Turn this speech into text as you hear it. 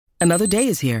Another day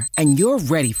is here, and you're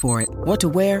ready for it. What to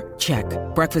wear? Check.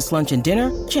 Breakfast, lunch, and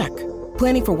dinner? Check.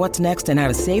 Planning for what's next and how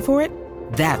to save for it?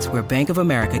 That's where Bank of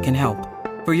America can help.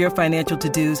 For your financial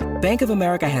to-dos, Bank of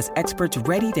America has experts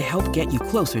ready to help get you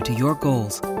closer to your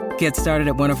goals. Get started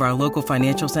at one of our local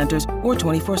financial centers or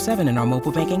 24/7 in our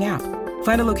mobile banking app.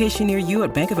 Find a location near you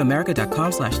at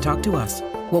bankofamerica.com/talktous.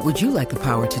 What would you like the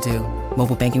power to do?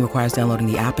 Mobile banking requires downloading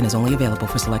the app and is only available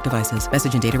for select devices.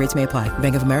 Message and data rates may apply.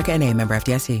 Bank of America N.A., member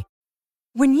FDIC.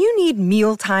 When you need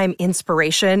mealtime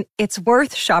inspiration, it's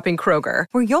worth shopping Kroger,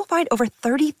 where you'll find over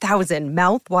 30,000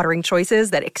 mouth-watering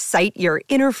choices that excite your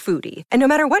inner foodie. And no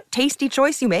matter what tasty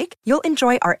choice you make, you'll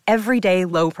enjoy our everyday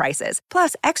low prices,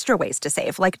 plus extra ways to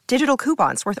save, like digital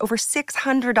coupons worth over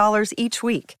 $600 each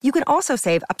week. You can also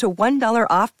save up to $1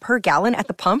 off per gallon at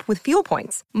the pump with fuel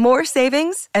points. More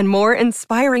savings and more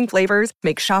inspiring flavors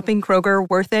make shopping Kroger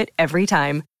worth it every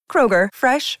time. Kroger,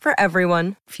 fresh for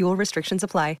everyone. Fuel restrictions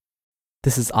apply.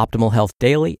 This is Optimal Health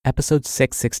Daily, episode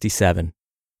 667,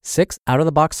 6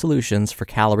 Out-of-the-Box Solutions for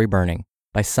Calorie Burning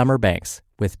by Summer Banks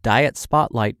with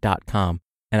DietSpotlight.com.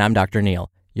 And I'm Dr. Neil,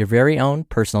 your very own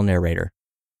personal narrator.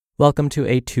 Welcome to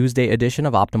a Tuesday edition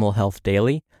of Optimal Health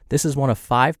Daily. This is one of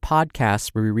 5 podcasts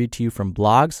where we read to you from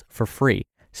blogs for free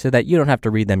so that you don't have to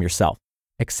read them yourself,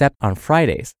 except on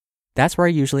Fridays. That's where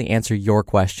I usually answer your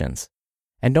questions.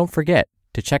 And don't forget,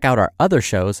 to check out our other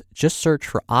shows, just search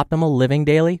for Optimal Living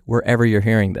Daily wherever you're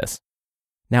hearing this.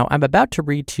 Now, I'm about to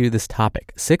read to you this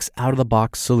topic, 6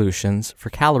 out-of-the-box solutions for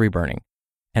calorie burning.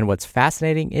 And what's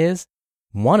fascinating is,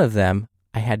 one of them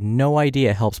I had no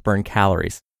idea helps burn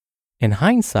calories. In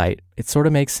hindsight, it sort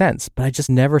of makes sense, but I just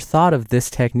never thought of this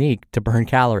technique to burn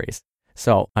calories.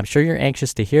 So I'm sure you're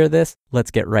anxious to hear this.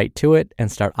 Let's get right to it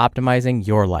and start optimizing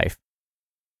your life.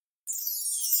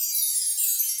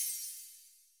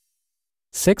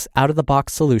 6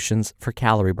 Out-of-the-Box Solutions for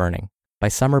Calorie Burning by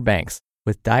Summer Banks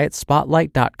with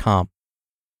DietSpotlight.com.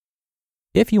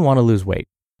 If you want to lose weight,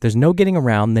 there's no getting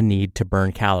around the need to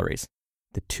burn calories.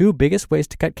 The 2 biggest ways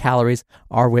to cut calories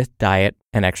are with diet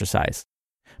and exercise.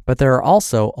 But there are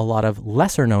also a lot of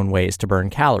lesser-known ways to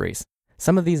burn calories.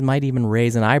 Some of these might even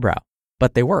raise an eyebrow,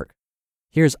 but they work.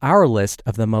 Here's our list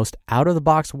of the most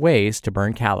out-of-the-box ways to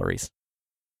burn calories.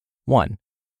 1.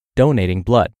 Donating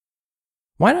blood.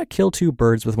 Why not kill 2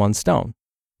 birds with 1 stone?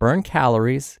 Burn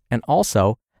calories and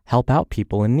also help out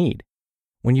people in need.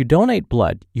 When you donate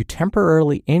blood, you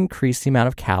temporarily increase the amount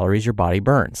of calories your body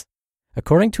burns.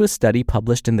 According to a study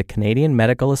published in the Canadian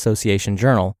Medical Association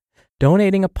Journal,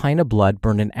 donating a pint of blood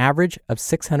burned an average of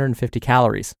 650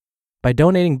 calories. By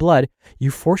donating blood,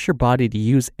 you force your body to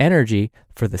use energy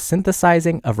for the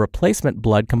synthesizing of replacement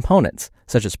blood components,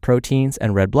 such as proteins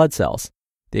and red blood cells.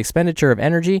 The expenditure of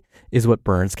energy is what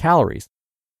burns calories.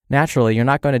 Naturally, you're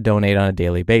not going to donate on a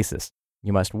daily basis.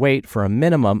 You must wait for a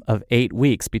minimum of 8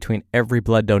 weeks between every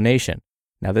blood donation.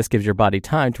 Now, this gives your body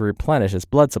time to replenish its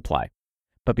blood supply.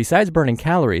 But besides burning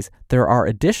calories, there are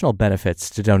additional benefits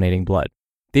to donating blood.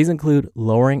 These include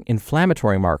lowering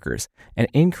inflammatory markers and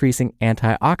increasing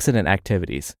antioxidant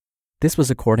activities. This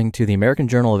was according to the American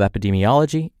Journal of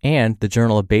Epidemiology and the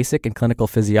Journal of Basic and Clinical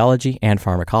Physiology and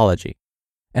Pharmacology.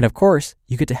 And of course,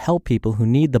 you get to help people who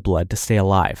need the blood to stay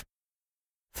alive.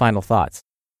 Final thoughts.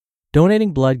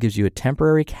 Donating blood gives you a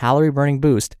temporary calorie-burning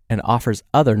boost and offers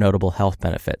other notable health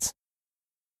benefits.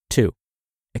 2.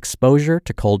 Exposure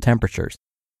to cold temperatures.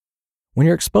 When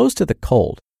you're exposed to the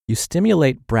cold, you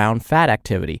stimulate brown fat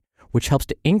activity, which helps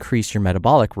to increase your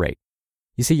metabolic rate.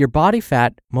 You see, your body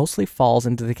fat mostly falls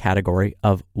into the category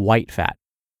of white fat,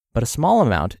 but a small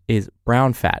amount is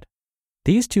brown fat.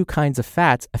 These 2 kinds of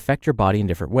fats affect your body in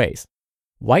different ways.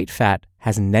 White fat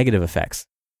has negative effects.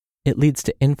 It leads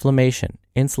to inflammation,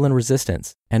 insulin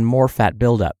resistance, and more fat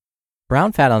buildup.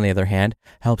 Brown fat, on the other hand,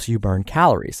 helps you burn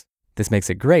calories. This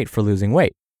makes it great for losing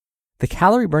weight. The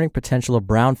calorie burning potential of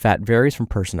brown fat varies from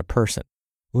person to person.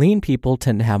 Lean people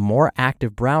tend to have more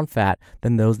active brown fat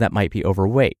than those that might be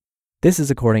overweight. This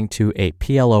is according to a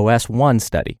PLOS1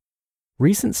 study.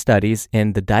 Recent studies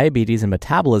in the Diabetes and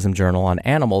Metabolism Journal on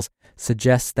animals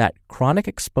suggest that chronic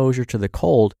exposure to the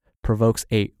cold provokes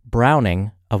a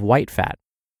browning of white fat.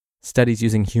 Studies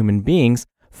using human beings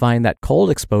find that cold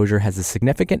exposure has a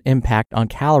significant impact on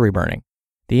calorie burning.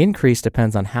 The increase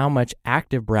depends on how much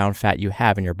active brown fat you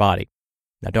have in your body.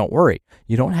 Now don't worry,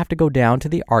 you don't have to go down to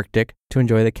the Arctic to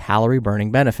enjoy the calorie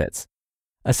burning benefits.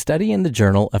 A study in the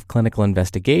Journal of Clinical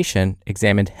Investigation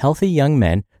examined healthy young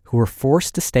men who were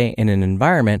forced to stay in an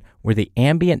environment where the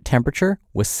ambient temperature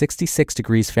was 66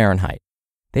 degrees Fahrenheit.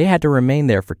 They had to remain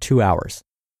there for 2 hours.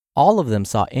 All of them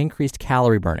saw increased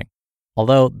calorie burning,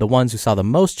 although the ones who saw the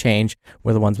most change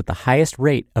were the ones with the highest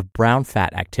rate of brown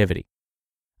fat activity.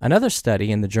 Another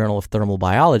study in the Journal of Thermal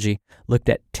Biology looked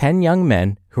at 10 young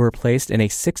men who were placed in a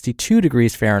 62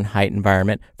 degrees Fahrenheit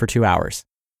environment for 2 hours.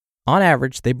 On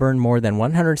average, they burned more than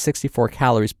 164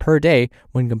 calories per day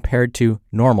when compared to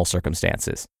normal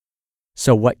circumstances.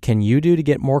 So what can you do to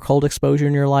get more cold exposure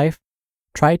in your life?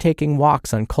 Try taking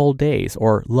walks on cold days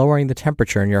or lowering the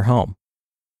temperature in your home.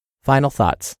 Final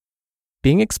thoughts.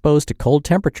 Being exposed to cold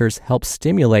temperatures helps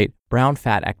stimulate brown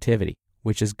fat activity,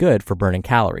 which is good for burning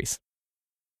calories.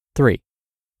 3.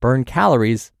 Burn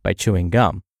calories by chewing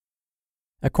gum.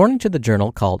 According to the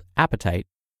journal called Appetite,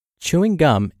 chewing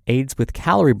gum aids with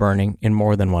calorie burning in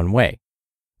more than one way.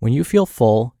 When you feel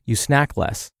full, you snack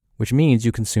less, which means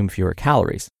you consume fewer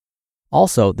calories.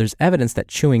 Also, there's evidence that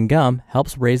chewing gum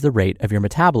helps raise the rate of your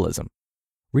metabolism.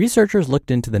 Researchers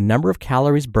looked into the number of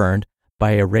calories burned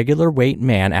by a regular weight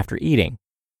man after eating.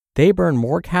 They burned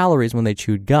more calories when they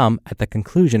chewed gum at the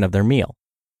conclusion of their meal.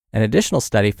 An additional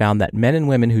study found that men and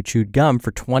women who chewed gum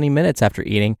for 20 minutes after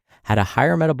eating had a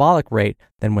higher metabolic rate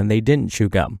than when they didn't chew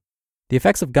gum. The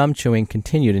effects of gum chewing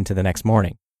continued into the next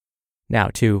morning. Now,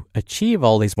 to achieve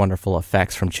all these wonderful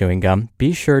effects from chewing gum,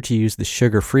 be sure to use the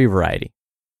sugar-free variety.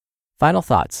 Final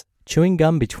thoughts. Chewing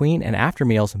gum between and after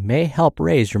meals may help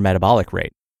raise your metabolic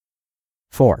rate.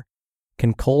 4.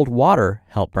 Can cold water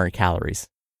help burn calories?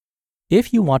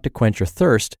 If you want to quench your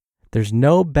thirst, there's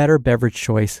no better beverage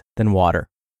choice than water.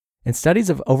 In studies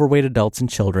of overweight adults and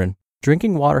children,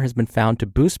 drinking water has been found to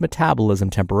boost metabolism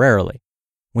temporarily.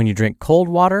 When you drink cold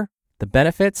water, the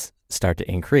benefits start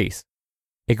to increase.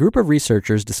 A group of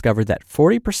researchers discovered that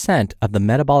 40% of the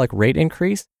metabolic rate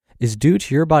increase is due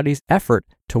to your body's effort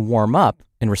to warm up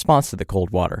in response to the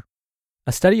cold water.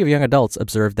 A study of young adults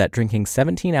observed that drinking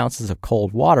 17 ounces of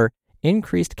cold water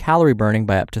increased calorie burning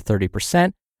by up to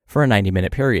 30% for a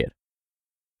 90-minute period.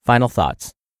 Final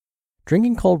thoughts.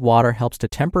 Drinking cold water helps to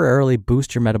temporarily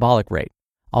boost your metabolic rate,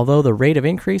 although the rate of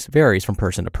increase varies from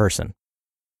person to person.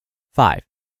 5.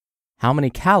 How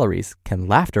many calories can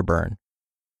laughter burn?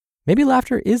 Maybe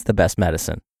laughter is the best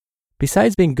medicine.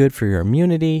 Besides being good for your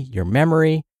immunity, your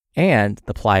memory, and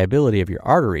the pliability of your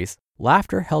arteries,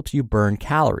 laughter helps you burn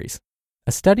calories.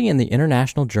 A study in the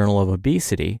International Journal of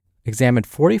Obesity examined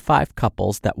 45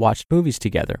 couples that watched movies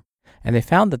together, and they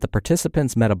found that the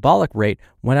participants' metabolic rate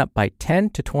went up by 10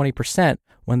 to 20%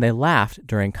 when they laughed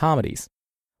during comedies.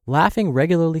 Laughing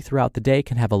regularly throughout the day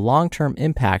can have a long-term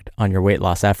impact on your weight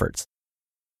loss efforts.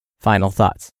 Final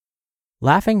thoughts.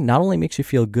 Laughing not only makes you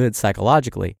feel good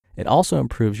psychologically, it also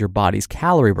improves your body's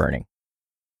calorie burning.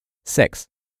 6.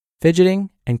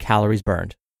 Fidgeting and calories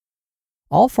burned.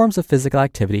 All forms of physical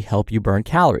activity help you burn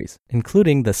calories,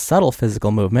 including the subtle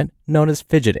physical movement known as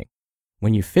fidgeting.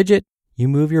 When you fidget, you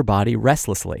move your body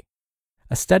restlessly.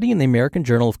 A study in the American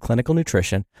Journal of Clinical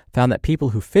Nutrition found that people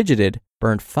who fidgeted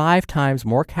burned 5 times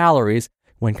more calories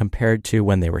when compared to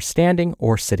when they were standing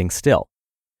or sitting still.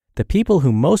 The people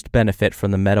who most benefit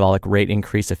from the metabolic rate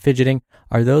increase of fidgeting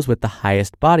are those with the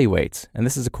highest body weights, and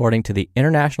this is according to the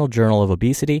International Journal of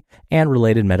Obesity and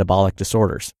Related Metabolic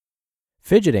Disorders.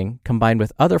 Fidgeting, combined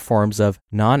with other forms of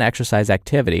non-exercise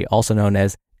activity, also known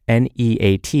as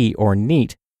NEAT or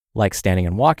NEAT, like standing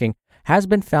and walking, has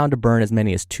been found to burn as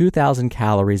many as 2,000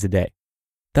 calories a day.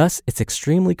 Thus, it's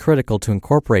extremely critical to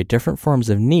incorporate different forms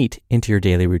of NEAT into your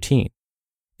daily routine.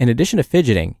 In addition to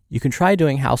fidgeting, you can try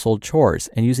doing household chores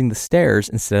and using the stairs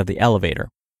instead of the elevator.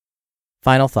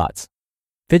 Final thoughts.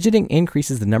 Fidgeting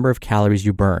increases the number of calories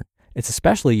you burn. It's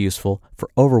especially useful for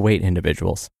overweight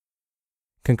individuals.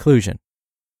 Conclusion.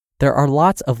 There are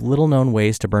lots of little-known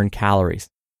ways to burn calories.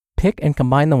 Pick and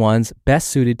combine the ones best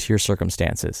suited to your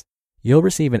circumstances. You'll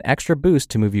receive an extra boost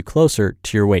to move you closer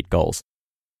to your weight goals.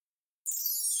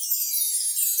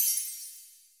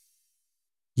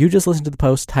 You just listened to the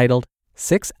post titled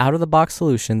 6 Out-of-the-Box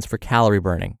Solutions for Calorie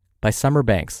Burning by Summer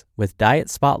Banks with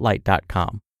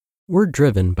DietSpotlight.com. We're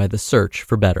driven by the search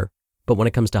for better, but when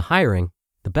it comes to hiring,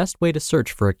 the best way to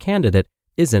search for a candidate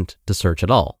isn't to search at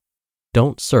all.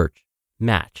 Don't search,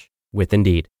 match with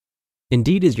Indeed.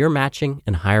 Indeed is your matching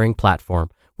and hiring platform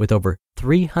with over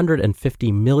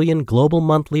 350 million global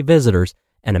monthly visitors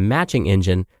and a matching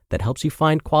engine that helps you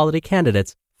find quality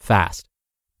candidates fast.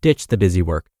 Ditch the busy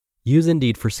work. Use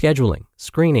Indeed for scheduling,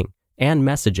 screening, and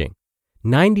messaging.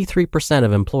 93%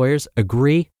 of employers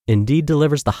agree Indeed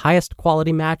delivers the highest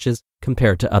quality matches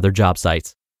compared to other job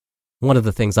sites. One of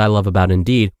the things I love about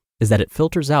Indeed is that it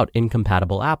filters out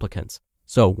incompatible applicants.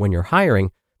 So when you're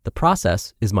hiring, the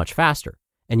process is much faster,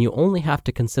 and you only have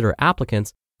to consider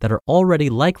applicants that are already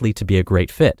likely to be a great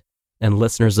fit. And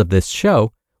listeners of this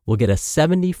show will get a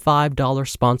 $75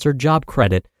 sponsored job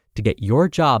credit to get your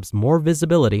jobs more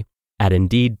visibility at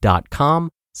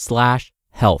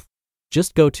Indeed.com/health.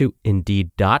 Just go to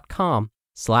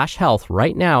Indeed.com/health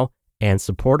right now and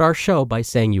support our show by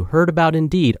saying you heard about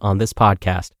Indeed on this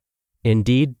podcast.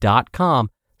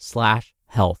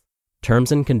 Indeed.com/health.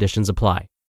 Terms and conditions apply.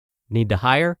 Need to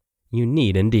hire? You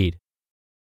need Indeed.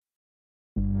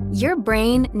 Your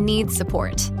brain needs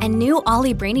support, and new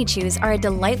Ollie Brainy Chews are a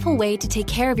delightful way to take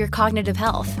care of your cognitive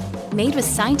health. Made with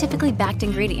scientifically backed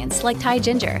ingredients like Thai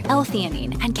ginger,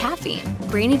 L-theanine, and caffeine,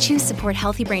 Brainy Chews support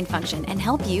healthy brain function and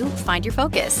help you find your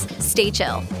focus, stay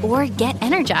chill, or get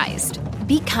energized.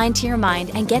 Be kind to your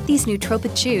mind and get these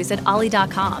nootropic chews at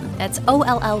ollie.com. That's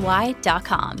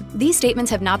OLLY.com. These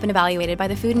statements have not been evaluated by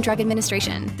the Food and Drug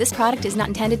Administration. This product is not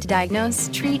intended to diagnose,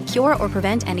 treat, cure, or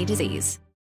prevent any disease.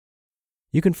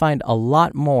 You can find a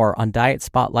lot more on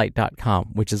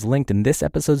dietspotlight.com, which is linked in this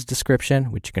episode's description,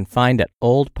 which you can find at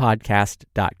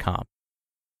oldpodcast.com.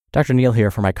 Dr. Neal here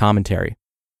for my commentary.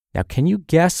 Now, can you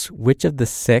guess which of the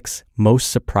 6 most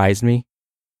surprised me?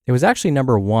 It was actually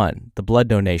number 1, the blood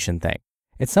donation thing.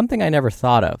 It's something I never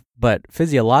thought of, but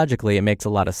physiologically it makes a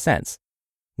lot of sense.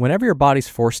 Whenever your body's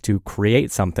forced to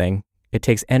create something, it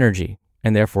takes energy,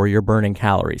 and therefore you're burning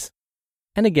calories.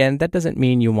 And again, that doesn't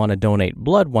mean you want to donate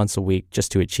blood once a week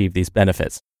just to achieve these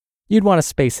benefits. You'd want to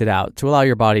space it out to allow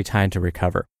your body time to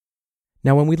recover.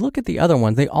 Now, when we look at the other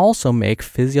ones, they also make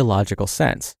physiological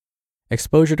sense.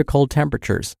 Exposure to cold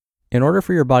temperatures. In order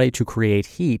for your body to create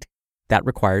heat, that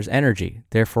requires energy.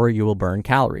 Therefore, you will burn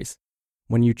calories.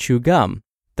 When you chew gum,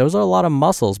 those are a lot of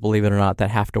muscles, believe it or not, that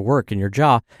have to work in your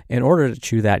jaw in order to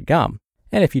chew that gum.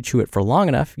 And if you chew it for long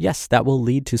enough, yes, that will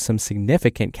lead to some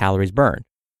significant calories burned.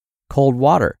 Cold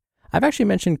water. I've actually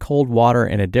mentioned cold water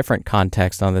in a different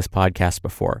context on this podcast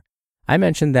before. I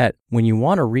mentioned that when you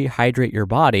want to rehydrate your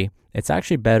body, it's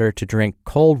actually better to drink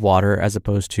cold water as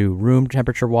opposed to room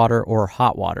temperature water or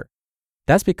hot water.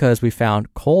 That's because we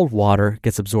found cold water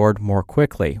gets absorbed more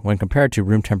quickly when compared to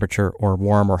room temperature or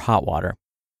warm or hot water.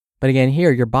 But again,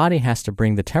 here, your body has to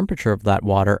bring the temperature of that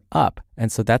water up, and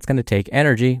so that's going to take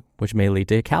energy, which may lead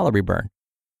to a calorie burn.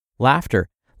 Laughter.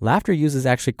 Laughter uses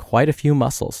actually quite a few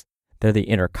muscles. They're the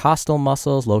intercostal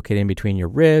muscles located in between your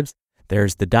ribs.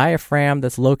 There's the diaphragm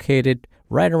that's located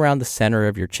right around the center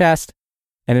of your chest.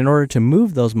 And in order to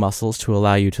move those muscles to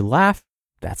allow you to laugh,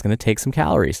 that's going to take some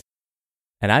calories.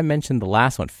 And I mentioned the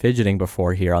last one, fidgeting,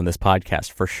 before here on this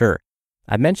podcast for sure.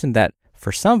 I mentioned that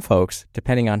for some folks,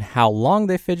 depending on how long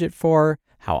they fidget for,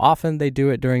 how often they do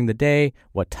it during the day,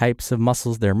 what types of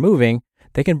muscles they're moving,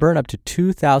 they can burn up to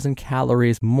 2,000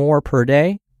 calories more per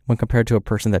day when compared to a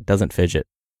person that doesn't fidget.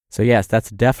 So yes,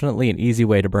 that's definitely an easy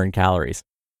way to burn calories.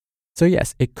 So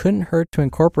yes, it couldn't hurt to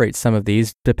incorporate some of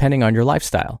these depending on your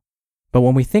lifestyle. But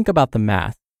when we think about the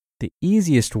math, the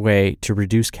easiest way to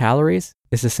reduce calories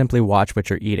is to simply watch what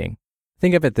you're eating.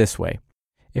 Think of it this way.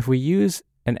 If we use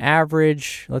an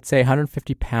average, let's say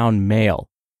 150-pound male,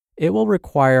 it will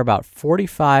require about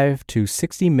 45 to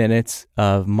 60 minutes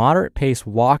of moderate pace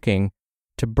walking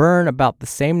to burn about the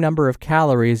same number of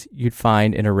calories you'd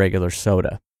find in a regular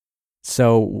soda.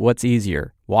 So what's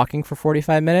easier, walking for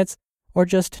 45 minutes or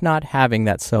just not having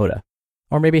that soda?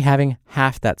 Or maybe having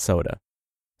half that soda?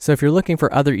 So if you're looking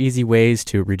for other easy ways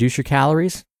to reduce your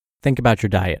calories, think about your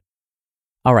diet.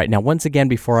 All right, now once again,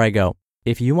 before I go,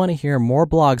 if you want to hear more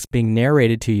blogs being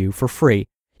narrated to you for free,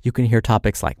 you can hear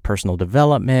topics like personal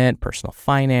development, personal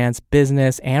finance,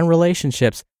 business, and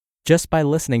relationships just by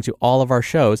listening to all of our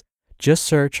shows. Just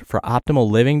search for Optimal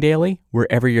Living Daily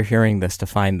wherever you're hearing this to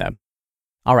find them.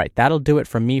 All right, that'll do it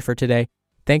from me for today.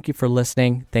 Thank you for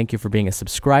listening. Thank you for being a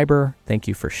subscriber. Thank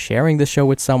you for sharing the show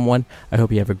with someone. I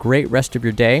hope you have a great rest of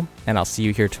your day, and I'll see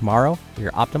you here tomorrow where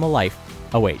your optimal life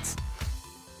awaits.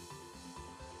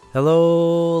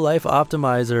 Hello, Life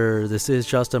Optimizer. This is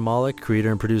Justin Malik, creator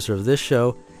and producer of this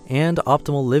show and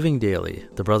Optimal Living Daily,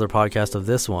 the brother podcast of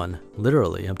this one.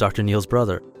 Literally, I'm Dr. Neal's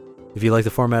brother. If you like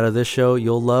the format of this show,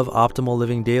 you'll love Optimal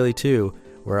Living Daily too,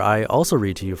 where I also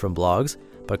read to you from blogs,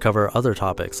 but cover other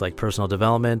topics like personal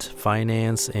development,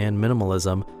 finance, and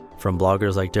minimalism from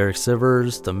bloggers like Derek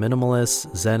Sivers, The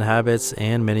Minimalists, Zen Habits,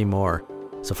 and many more.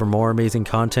 So for more amazing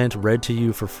content read to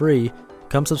you for free,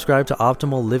 come subscribe to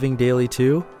Optimal Living Daily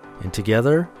too, and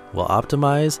together we'll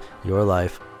optimize your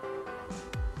life.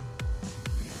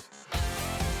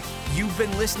 You've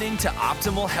been listening to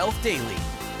Optimal Health Daily.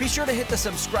 Be sure to hit the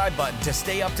subscribe button to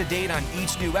stay up to date on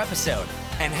each new episode,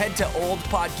 and head to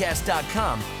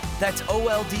oldpodcast.com. That's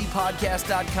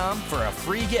OLDpodcast.com for a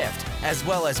free gift, as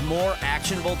well as more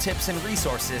actionable tips and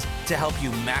resources to help you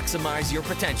maximize your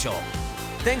potential.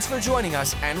 Thanks for joining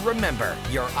us, and remember,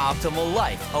 your optimal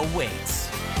life awaits.